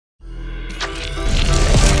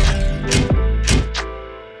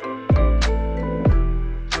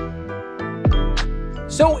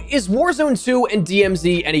So, is Warzone 2 and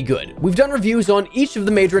DMZ any good? We've done reviews on each of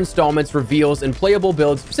the major installments, reveals, and playable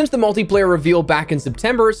builds since the multiplayer reveal back in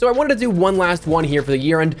September, so I wanted to do one last one here for the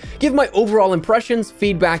year and give my overall impressions,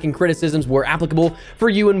 feedback, and criticisms where applicable for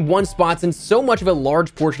you in one spot since so much of a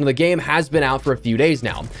large portion of the game has been out for a few days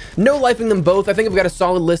now. No lifing them both, I think I've got a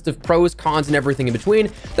solid list of pros, cons, and everything in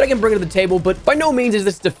between that I can bring to the table, but by no means is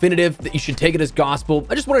this definitive that you should take it as gospel.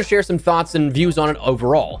 I just want to share some thoughts and views on it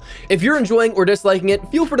overall. If you're enjoying or disliking it,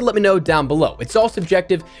 feel free to let me know down below. It's all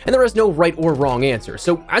subjective and there is no right or wrong answer.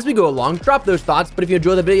 So as we go along, drop those thoughts, but if you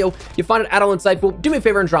enjoy the video, you find it at all insightful, do me a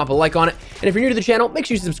favor and drop a like on it. And if you're new to the channel, make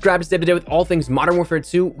sure you subscribe to stay up to date with all things Modern Warfare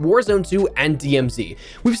 2, Warzone 2, and DMZ.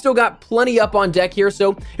 We've still got plenty up on deck here,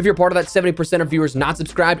 so if you're part of that 70% of viewers not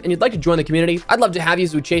subscribed and you'd like to join the community, I'd love to have you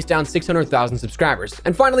as we chase down 600,000 subscribers.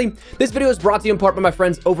 And finally, this video is brought to you in part by my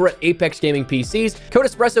friends over at Apex Gaming PCs. Code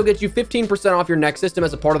Espresso gets you 15% off your next system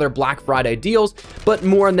as a part of their Black Friday deals, but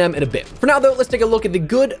more on them in a bit. For now though, let's take a look at the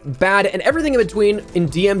good, bad, and everything in between in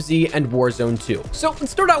DMZ and Warzone 2. So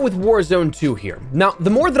let's start out with Warzone 2 here. Now, the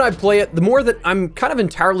more that I play it, the more that I'm kind of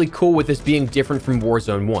entirely cool with this being different from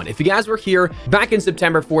Warzone 1. If you guys were here back in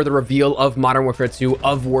September for the reveal of Modern Warfare 2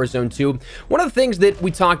 of Warzone 2, one of the things that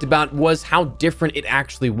we talked about was how different it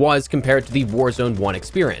actually was compared to the Warzone 1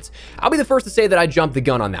 experience. I'll be the first to say that I jumped the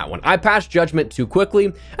gun on that one. I passed judgment too quickly,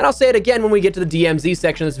 and I'll say it again when we get to the DMZ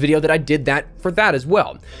section of this video that I did that for that as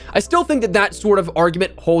well. I still think that that sort of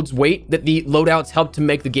argument holds weight, that the loadouts helped to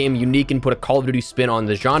make the game unique and put a Call of Duty spin on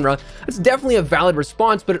the genre. That's definitely a valid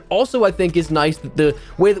response, but it also, I think, is nice that the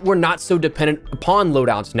way that we're not so dependent upon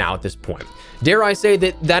loadouts now at this point. Dare I say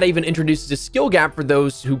that that even introduces a skill gap for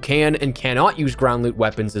those who can and cannot use ground loot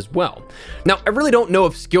weapons as well. Now, I really don't know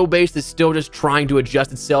if skill-based is still just trying to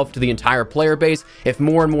adjust itself to the entire player base, if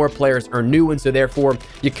more and more players are new, and so therefore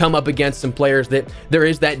you come up against some players that there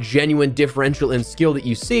is that genuine differential in skill that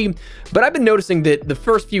you see, but I've been noticing that the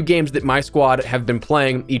first few games that my squad have been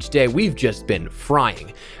playing each day, we've just been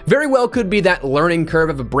frying. Very well could be that learning curve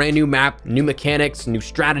of a brand new map, new mechanics, new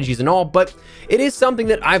strategies and all, but it is something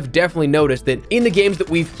that I've definitely noticed that in the games that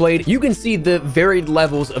we've played, you can see the varied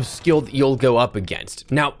levels of skill that you'll go up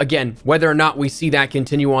against. Now, again, whether or not we see that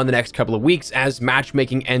continue on the next couple of weeks as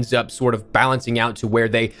matchmaking ends up sort of balancing out to where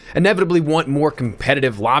they inevitably want more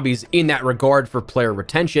competitive lobbies in that regard for player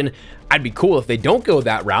retention, I'd be cool if they don't go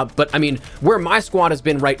that route, but I mean, where my squad has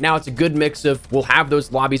been right now, it's a good mix of we'll have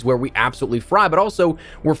those lobbies where we absolutely fry, but also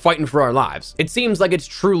we're fighting for our lives. It seems like it's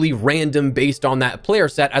truly random based on that player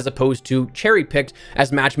set as opposed to cherry-picked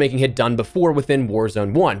as matchmaking had done before within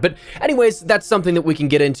Warzone 1. But anyways, that's something that we can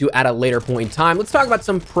get into at a later point in time. Let's talk about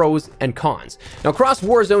some pros and cons. Now, across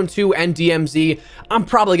Warzone 2 and DMZ, I'm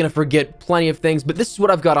probably going to forget plenty of things, but this is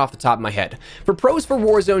what I've got off the top of my head. For pros for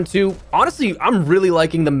Warzone 2, honestly, I'm really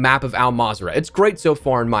liking the map of Al Mazrah. It's great so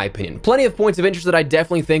far in my opinion. Plenty of points of interest that I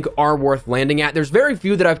definitely think are worth landing at. There's very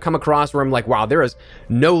few that I've come across where I'm like, wow, there is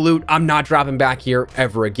no loot. I'm not dropping back here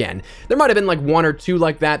ever again. There might have been like one or two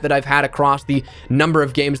like that I've had across the number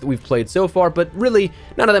of games that we've played so far, but really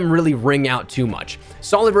none of them really ring out too much.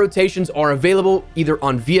 Solid rotations are available either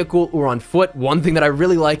on vehicle or on foot. One thing that I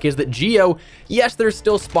really like is that Geo, yes, there's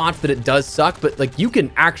still spots that it does suck, but like you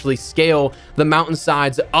can actually scale the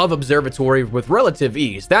mountainsides of Observatory with relative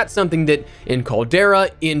ease. That's something that in Caldera,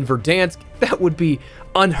 in Verdansk, that would be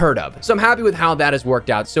unheard of. So I'm happy with how that has worked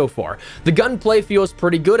out so far. The gunplay feels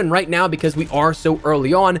pretty good, and right now, because we are so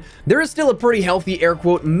early on, there is still a pretty healthy air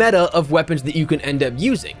quote meta of weapons that you can end up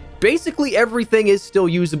using. Basically everything is still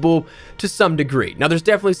usable to some degree. Now, there's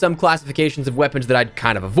definitely some classifications of weapons that I'd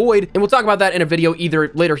kind of avoid, and we'll talk about that in a video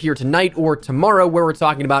either later here tonight or tomorrow where we're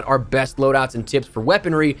talking about our best loadouts and tips for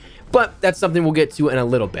weaponry, but that's something we'll get to in a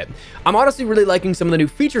little bit. I'm honestly really liking some of the new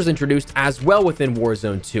features introduced as well within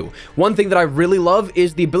Warzone 2. One thing that I really love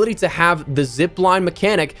is the ability to have the zipline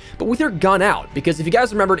mechanic, but with your gun out, because if you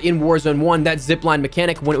guys remembered in Warzone 1, that zipline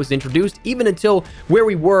mechanic when it was introduced, even until where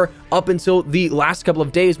we were up until the last couple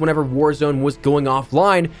of days whenever Warzone was going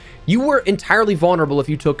offline, you were entirely vulnerable if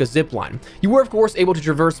you took a zipline. You were, of course, able to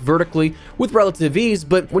traverse vertically with relative ease,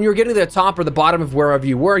 but when you were getting to the top or the bottom of wherever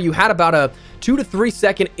you were, you had about a 2 to 3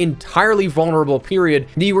 second entirely vulnerable period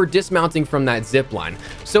that you were dismounting from that zipline.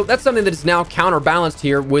 So that's something that is now counterbalanced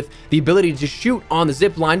here with the ability to shoot on the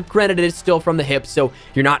zipline. Granted, it is still from the hip, so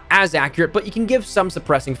you're not as accurate, but you can give some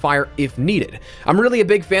suppressing fire if needed. I'm really a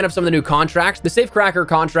big fan of some of the new contracts. The Safecracker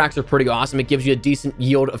contracts are pretty awesome. It gives you a decent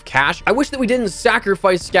yield of cash. I wish that we didn't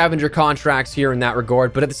sacrifice scavenger contracts here in that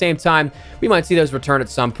regard, but at the same time, we might see those return at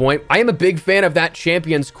some point. I am a big fan of that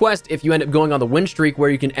Champion's Quest if you end up going on the win streak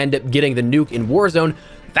where you can end up getting the nuke in Warzone.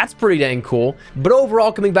 That's pretty dang cool. But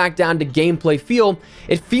overall, coming back down to gameplay feel,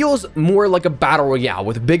 it feels more like a battle royale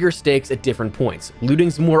with bigger stakes at different points.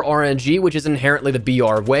 Looting's more RNG, which is inherently the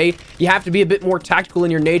BR way. You have to be a bit more tactical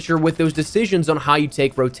in your nature with those decisions on how you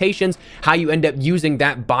take rotations, how you end up using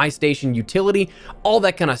that buy station utility, all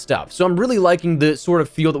that kind of stuff. So I'm really liking the sort of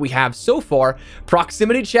feel that we have so far.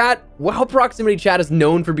 Proximity chat, well, proximity chat is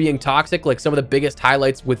known for being toxic. Like some of the biggest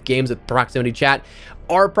highlights with games with proximity chat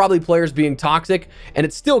are probably players being toxic, and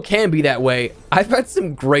it still can be that way. I've had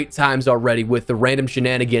some great times already with the random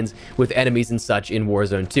shenanigans with enemies and such in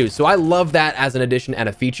Warzone 2, so I love that as an addition and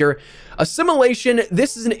a feature. Assimilation,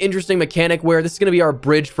 this is an interesting mechanic where this is going to be our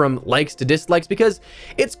bridge from likes to dislikes, because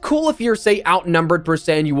it's cool if you're, say, outnumbered per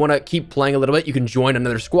se and you want to keep playing a little bit, you can join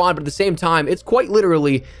another squad, but at the same time, it's quite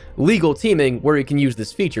literally legal teaming where you can use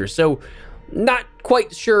this feature. So not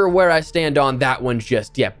quite sure where I stand on that one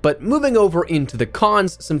just yet. But moving over into the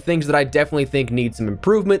cons, some things that I definitely think need some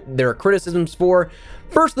improvement, there are criticisms for.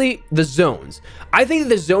 Firstly, the zones. I think that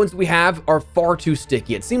the zones that we have are far too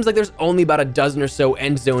sticky. It seems like there's only about a dozen or so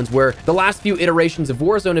end zones where the last few iterations of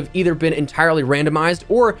Warzone have either been entirely randomized,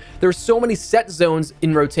 or there's so many set zones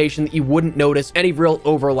in rotation that you wouldn't notice any real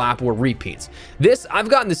overlap or repeats. This, I've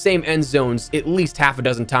gotten the same end zones at least half a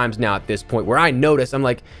dozen times now at this point, where I notice, I'm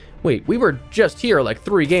like, wait, we were just here like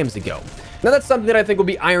 3 games ago. Now that's something that I think will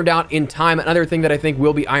be ironed out in time. Another thing that I think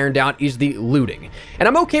will be ironed out is the looting. And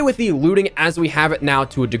I'm okay with the looting as we have it now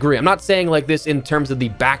to a degree. I'm not saying like this in terms of the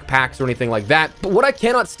backpacks or anything like that. But what I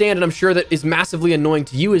cannot stand, and I'm sure that is massively annoying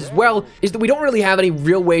to you as well, is that we don't really have any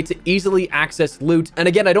real way to easily access loot. And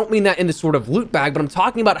again, I don't mean that in the sort of loot bag, but I'm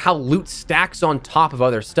talking about how loot stacks on top of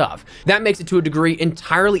other stuff. That makes it to a degree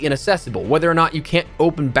entirely inaccessible. Whether or not you can't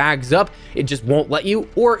open bags up, it just won't let you.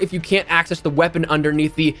 Or if you can't access the weapon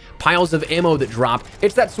underneath the piles of ammo that drop.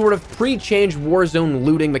 It's that sort of pre-changed Warzone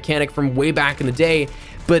looting mechanic from way back in the day,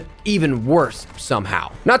 but even worse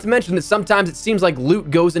somehow. Not to mention that sometimes it seems like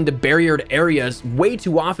loot goes into barriered areas way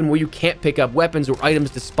too often where you can't pick up weapons or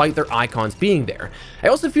items despite their icons being there. I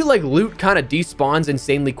also feel like loot kind of despawns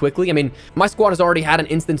insanely quickly. I mean, my squad has already had an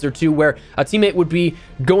instance or two where a teammate would be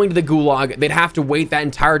going to the gulag, they'd have to wait that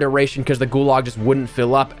entire duration because the gulag just wouldn't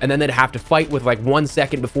fill up, and then they'd have to fight with like 1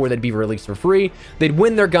 second before they'd be released for free. They'd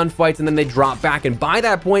win their gunfights and then they'd drop back, and by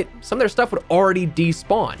that point, some of their stuff would already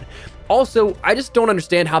despawn. Also, I just don't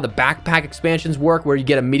understand how the backpack expansions work where you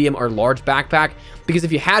get a medium or large backpack, because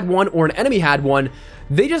if you had one or an enemy had one,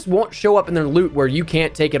 they just won't show up in their loot where you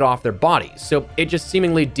can't take it off their bodies. So it just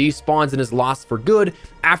seemingly despawns and is lost for good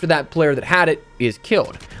after that player that had it is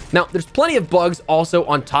killed. Now, there's plenty of bugs also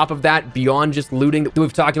on top of that beyond just looting that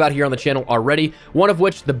we've talked about here on the channel already. One of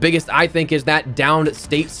which, the biggest I think, is that downed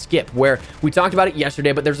state skip, where we talked about it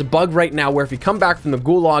yesterday, but there's a bug right now where if you come back from the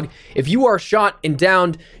gulag, if you are shot and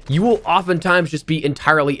downed, you will oftentimes just be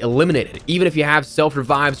entirely eliminated. Even if you have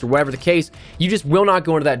self-revives or whatever the case, you just will not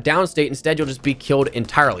go into that down state. Instead, you'll just be killed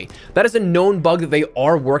entirely. That is a known bug that they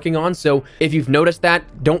are working on, so if you've noticed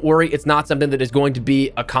that, don't worry, it's not something that is going to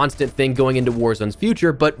be a constant thing going into Warzone's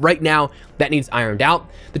future, but right now, that needs ironed out.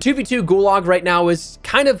 The 2v2 gulag right now is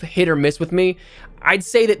kind of hit or miss with me. I'd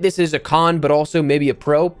say that this is a con, but also maybe a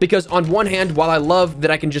pro, because on one hand, while I love that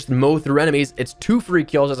I can just mow through enemies, it's 2 free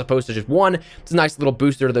kills as opposed to just 1. It's a nice little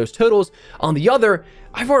booster to those totals. On the other,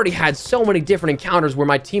 I've already had so many different encounters where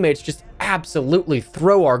my teammates just absolutely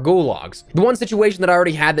throw our gulags. The one situation that I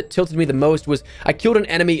already had that tilted me the most was I killed an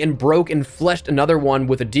enemy and broke and fleshed another one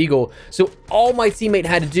with a deagle, so all my teammate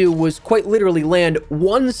had to do was quite literally land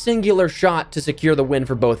 1 singular shot to secure the win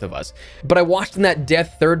for both of us. But I watched in that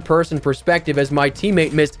death third-person perspective as my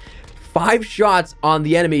teammate missed 5 shots on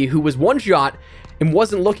the enemy who was 1 shot and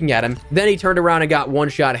wasn't looking at him. Then he turned around and got 1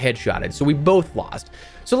 shot headshotted, so we both lost.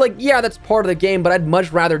 So like, yeah, that's part of the game, but I'd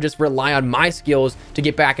much rather just rely on my skills to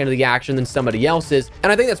get back into the action than somebody else's,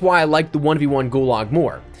 and I think that's why I like the 1v1 gulag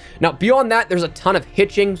more. Now, beyond that, there's a ton of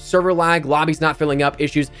hitching, server lag, lobbies not filling up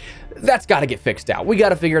issues. That's got to get fixed out. We got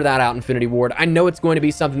to figure that out, Infinity Ward. I know it's going to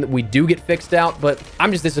be something that we do get fixed out, but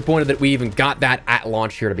I'm just disappointed that we even got that at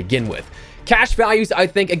launch here to begin with. Cash values, I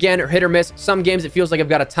think, again, are hit or miss. Some games, it feels like I've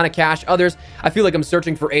got a ton of cash. Others, I feel like I'm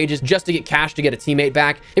searching for ages just to get cash to get a teammate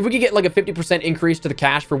back. If we could get like a 50% increase to the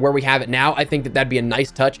cash for where we have it now, I think that that'd be a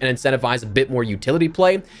nice touch and incentivize a bit more utility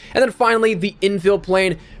play. And then finally, the infill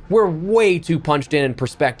plane. We're way too punched in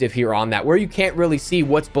perspective here on that, where you can't really see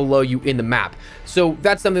what's below you in the map. So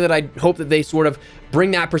that's something that I hope that they sort of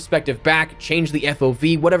bring that perspective back, change the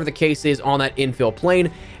FOV, whatever the case is on that infill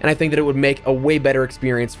plane, and I think that it would make a way better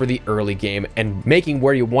experience for the early game and making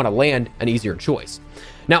where you want to land an easier choice.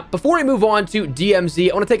 Now, before I move on to DMZ,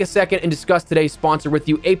 I want to take a second and discuss today's sponsor with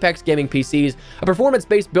you, Apex Gaming PCs, a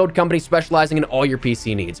performance-based build company specializing in all your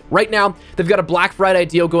PC needs. Right now, they've got a Black Friday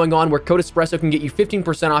deal going on where Code Espresso can get you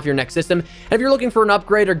 15% off your next system. And if you're looking for an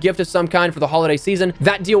upgrade or gift of some kind for the holiday season,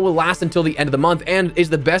 that deal will last until the end of the month and is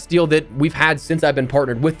the best deal that we've had since I've been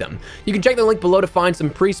partnered with them. You can check the link below to find some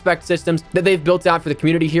pre-spec systems that they've built out for the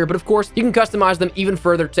community here, but of course, you can customize them even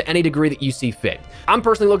further to any degree that you see fit. I'm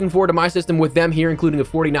personally looking forward to my system with them here, including a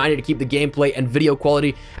 4090 to keep the gameplay and video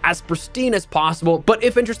quality as pristine as possible. But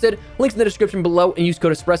if interested, links in the description below and use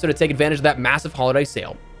code Espresso to take advantage of that massive holiday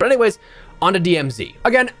sale. But anyways, on to DMZ.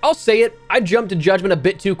 Again, I'll say it, I jumped to judgment a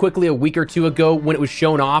bit too quickly a week or two ago when it was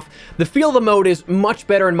shown off. The feel of the mode is much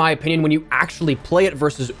better in my opinion when you actually play it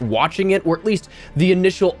versus watching it, or at least the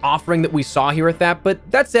initial offering that we saw here at that. But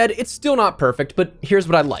that said, it's still not perfect, but here's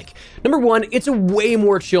what I like. Number one, it's a way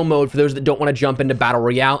more chill mode for those that don't want to jump into Battle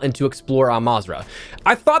Royale and to explore Al Mazrah.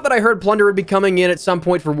 I thought that I heard Plunder would be coming in at some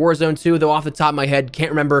point for Warzone 2, though off the top of my head, can't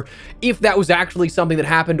remember if that was actually something that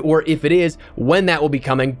happened or if it is, when that will be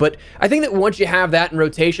coming. But I think that once you have that in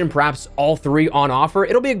rotation, perhaps all three on offer,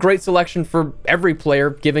 it'll be a great selection for every player,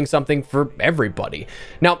 giving something for everybody.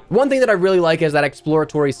 Now, one thing that I really like is that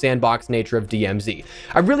exploratory sandbox nature of DMZ.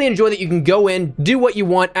 I really enjoy that you can go in, do what you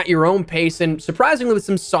want at your own pace, and surprisingly with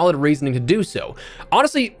some solid reasoning to do so.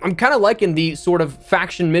 Honestly, I'm kind of liking the sort of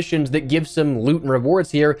faction missions that give some loot and rewards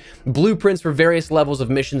here, blueprints for various levels of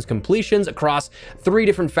missions completions across 3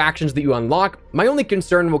 different factions that you unlock. My only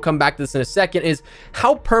concern, and we'll come back to this in a second, is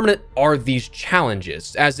how permanent are these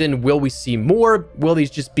challenges? As in, will we see more? Will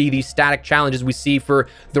these just be these static challenges we see for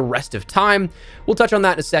the rest of time? We'll touch on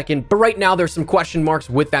that in a second, but right now there's some question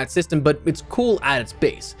marks with that system, but it's cool at its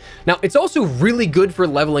base. Now, it's also really good for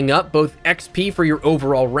leveling up, both XP for your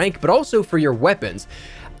overall rank, but also for your weapons.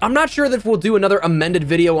 I'm not sure that we'll do another amended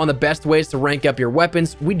video on the best ways to rank up your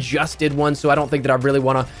weapons. We just did one, so I don't think that I really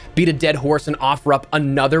want to beat a dead horse and offer up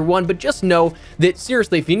another one, but just know that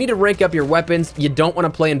seriously, if you need to rank up your weapons, you don't want to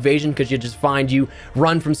play Invasion because you just find you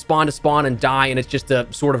run from spawn to spawn and die, and it's just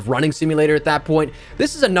a sort of running simulator at that point.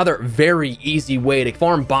 This is another very easy way to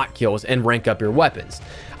farm bot kills and rank up your weapons.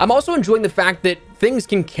 I'm also enjoying the fact that things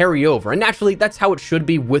can carry over, and naturally that's how it should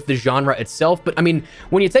be with the genre itself. But I mean,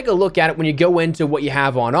 when you take a look at it, when you go into what you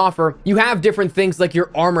have on offer, you have different things like your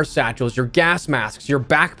armor satchels, your gas masks, your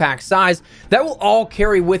backpack size, that will all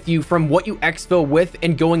carry with you from what you exfil with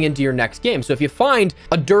and going into your next game. So if you find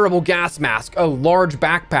a durable gas mask, a large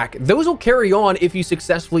backpack, those will carry on if you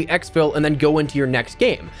successfully exfil and then go into your next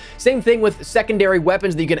game. Same thing with secondary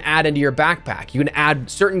weapons that you can add into your backpack. You can add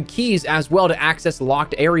certain keys as well to access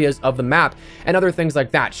locked areas of the map and other things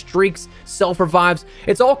like that. Streaks, self-revives,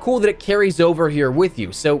 it's all cool that it carries over here with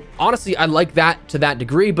you. So honestly, I like that to that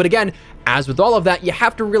degree, but again, as with all of that, you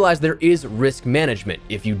have to realize there is risk management.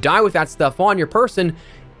 If you die with that stuff on your person,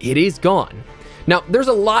 it is gone. Now, there's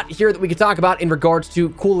a lot here that we could talk about in regards to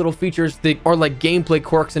cool little features that are like gameplay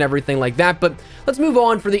quirks and everything like that, but let's move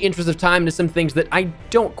on for the interest of time to some things that I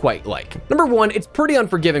don't quite like. Number one, it's pretty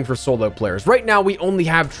unforgiving for solo players. Right now, we only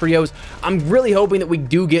have trios. I'm really hoping that we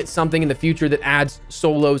do get something in the future that adds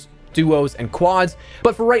solos, duos, and quads,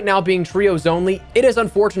 but for right now being trios only, it is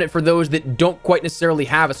unfortunate for those that don't quite necessarily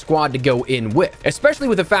have a squad to go in with, especially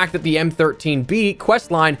with the fact that the M13B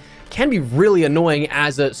questline can be really annoying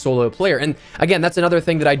as a solo player. And again, that's another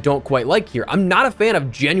thing that I don't quite like here. I'm not a fan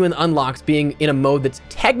of genuine unlocks being in a mode that's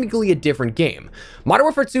technically a different game. Modern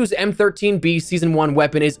Warfare 2's M13B Season 1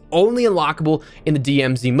 weapon is only unlockable in the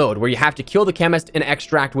DMZ mode, where you have to kill the chemist and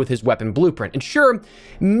extract with his weapon blueprint. And sure,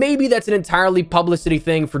 maybe that's an entirely publicity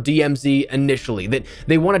thing for DMZ initially, that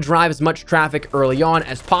they want to drive as much traffic early on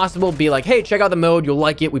as possible, be like, hey, check out the mode, you'll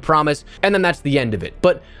like it, we promise, and then that's the end of it.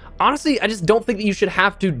 But honestly, I just don't think that you should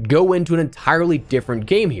have to go into an entirely different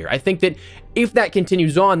game here. I think that if that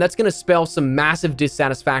continues on, that's going to spell some massive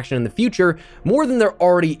dissatisfaction in the future, more than there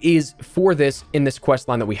already is for this in this quest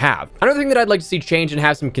line that we have. Another thing that I'd like to see change and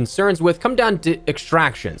have some concerns with come down to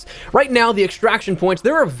extractions. Right now, the extraction points,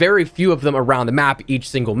 there are very few of them around the map, each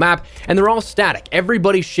single map, and they're all static.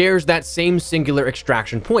 Everybody shares that same singular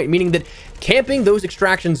extraction point, meaning that camping those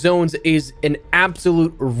extraction zones is an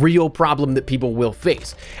absolute real problem that people will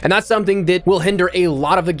face. And that's something that will hinder a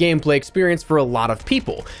lot of the gameplay experience for a lot of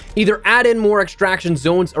people. Either add in more extraction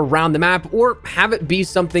zones around the map, or have it be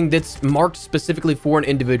something that's marked specifically for an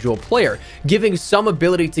individual player, giving some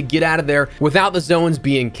ability to get out of there without the zones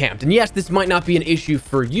being camped. And yes, this might not be an issue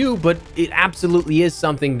for you, but it absolutely is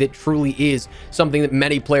something that truly is something that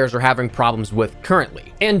many players are having problems with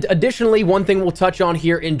currently. And additionally, one thing we'll touch on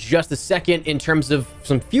here in just a second in terms of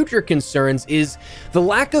some future concerns is the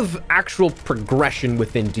lack of actual progression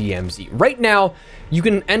within DMZ. Right now, you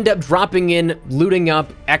can end up dropping in, looting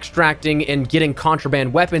up, extracting, and getting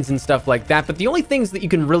contraband weapons and stuff like that, but the only things that you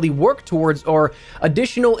can really work towards are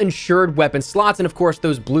additional insured weapon slots, and of course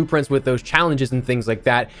those blueprints with those challenges and things like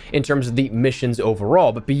that in terms of the missions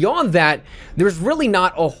overall. But beyond that, there's really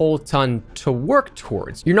not a whole ton to work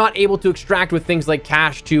towards. You're not able to extract with things like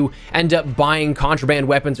cash to end up buying contraband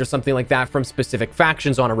weapons or something like that from specific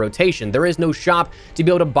factions on a rotation. There is no shop to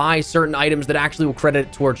be able to buy certain items that actually will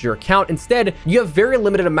credit towards your account. Instead, you have very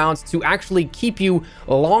limited amounts to actually keep you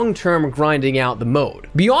long-term grinding out the mode.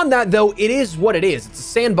 Beyond that, though, it is what it is. It's a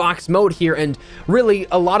sandbox mode here, and really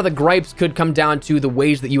a lot of the gripes could come down to the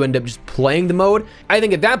ways that you end up just playing the mode. I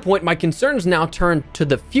think at that point, my concerns now turn to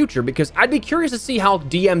the future, because I'd be curious to see how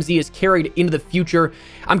DMZ is carried into the future.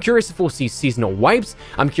 I'm curious if we'll see seasonal wipes.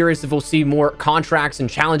 I'm curious if we'll see more contracts and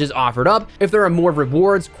challenges offered up, if there are more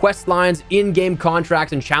rewards, quest lines, in-game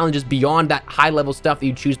contracts, and challenges beyond that high-level stuff that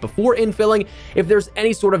you choose before infilling, if there's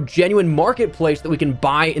any sort of genuine marketplace that we can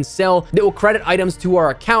buy and sell that will credit items to our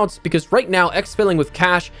accounts, because right now, exfilling with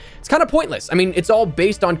cash, it's kind of pointless. I mean, it's all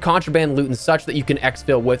based on contraband loot and such that you can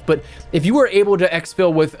exfil with, but if you were able to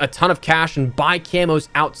exfil with a ton of cash and buy camos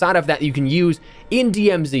outside of that you can use in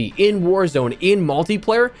DMZ, in Warzone, in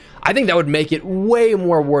multiplayer, I think that would make it way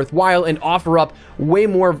more worthwhile and offer up way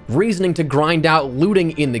more reasoning to grind out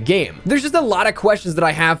looting in the game. There's just a lot of questions that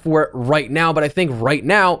I have for it right now, but I think right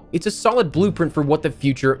now it's a solid blueprint for what the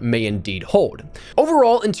future may indeed hold.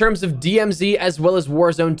 Overall, in terms of DMZ as well as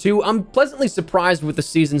Warzone 2, I'm pleasantly surprised with the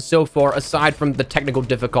season so far, aside from the technical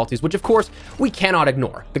difficulties, which of course we cannot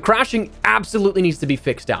ignore. The crashing absolutely needs to be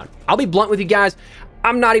fixed out. I'll be blunt with you guys.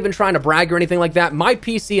 I'm not even trying to brag or anything like that. My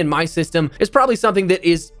PC and my system is probably something that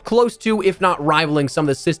is close to, if not rivaling, some of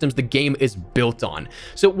the systems the game is built on.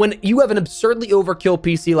 So when you have an absurdly overkill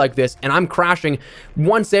PC like this, and I'm crashing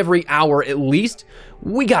once every hour at least,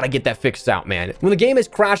 we gotta get that fixed out, man. When the game is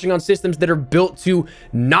crashing on systems that are built to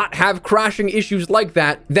not have crashing issues like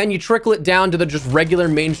that, then you trickle it down to the just regular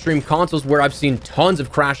mainstream consoles where I've seen tons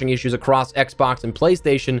of crashing issues across Xbox and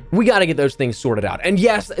PlayStation. We gotta get those things sorted out. And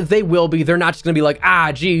yes, they will be. They're not just gonna be like,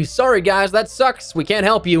 ah, geez, sorry guys, that sucks, we can't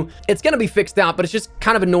help you. It's gonna be fixed out, but it's just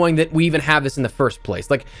kind of annoying that we even have this in the first place.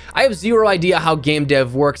 Like, I have zero idea how game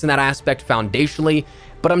dev works in that aspect foundationally,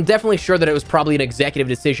 but I'm definitely sure that it was probably an executive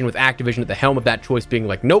decision with Activision at the helm of that choice being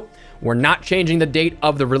like, nope, we're not changing the date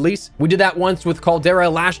of the release. We did that once with Caldera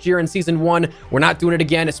last year in Season 1. We're not doing it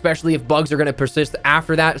again, especially if bugs are going to persist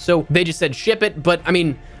after that. So they just said ship it. But I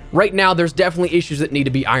mean, right now, there's definitely issues that need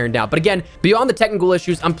to be ironed out. But again, beyond the technical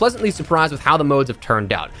issues, I'm pleasantly surprised with how the modes have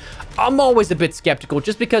turned out. I'm always a bit skeptical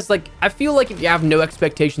just because, like, I feel like if you have no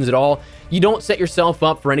expectations at all, you don't set yourself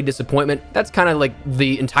up for any disappointment. That's kind of like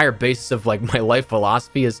the entire basis of like my life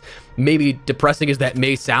philosophy, is maybe depressing as that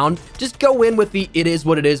may sound. Just go in with the it is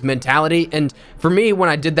what it is mentality. And for me, when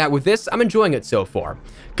I did that with this, I'm enjoying it so far.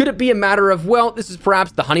 Could it be a matter of, well, this is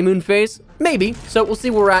perhaps the honeymoon phase? Maybe. So we'll see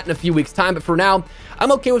where we're at in a few weeks' time. But for now,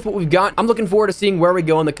 I'm okay with what we've got. I'm looking forward to seeing where we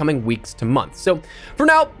go in the coming weeks to months. So for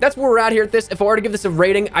now, that's where we're at here at this. If I were to give this a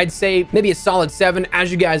rating, I'd say maybe a solid 7.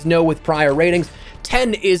 As you guys know with prior ratings,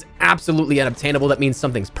 10 is absolutely unobtainable. That means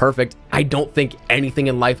something's perfect. I don't think anything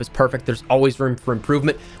in life is perfect. There's always room for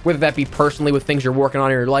improvement, whether that be personally with things you're working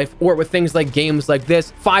on in your life or with things like games like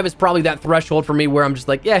this. 5 is probably that threshold for me where I'm just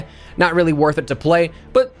like, yeah, not really worth it to play.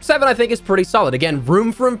 But 7, I think, is pretty solid. Again,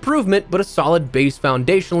 room for improvement, but a solid base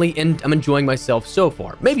foundationally, and I'm enjoying myself so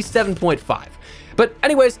far. Maybe 7.5. But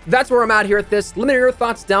anyways, that's where I'm at here at this. Let me know your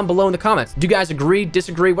thoughts down below in the comments. Do you guys agree,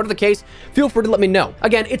 disagree, whatever the case? Feel free to let me know.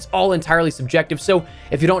 Again, it's all entirely subjective, so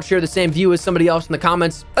if you don't share the same view as somebody else in the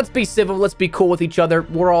comments, let's be civil, let's be cool with each other.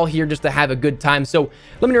 We're all here just to have a good time, so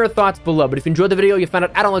let me know your thoughts below. But if you enjoyed the video, you found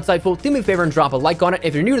it at all insightful, do me a favor and drop a like on it.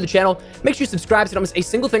 If you're new to the channel, make sure you subscribe so you don't miss a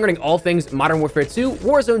single thing regarding all things Modern Warfare 2,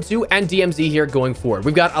 Warzone 2, and DMZ here going forward.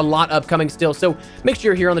 We've got a lot upcoming still, so make sure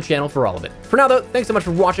you're here on the channel for all of it. For now, though, thanks so much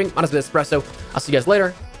for watching. Honestly, Espresso. I'll see you guys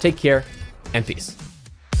later. Take care, and peace.